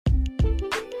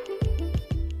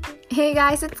Hey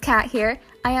guys, it's Kat here.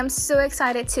 I am so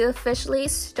excited to officially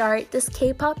start this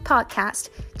K-pop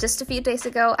podcast. Just a few days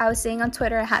ago, I was seeing on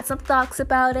Twitter I had some thoughts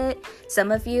about it.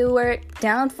 Some of you were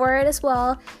down for it as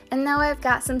well. And now I've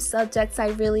got some subjects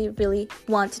I really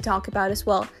want to talk about as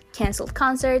well. Cancelled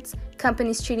concerts,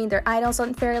 companies treating their idols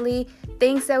unfairly,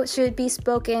 things that should be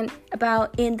spoken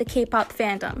about in the K-pop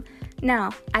fandom.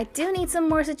 Now, I do need some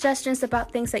more suggestions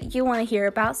about things that you want to hear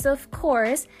about, so of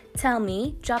course, tell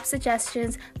me, drop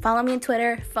suggestions, follow me on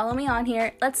Twitter, follow me on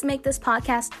here. Let's make this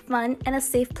podcast fun and a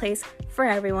safe place for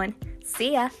everyone.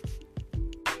 See ya!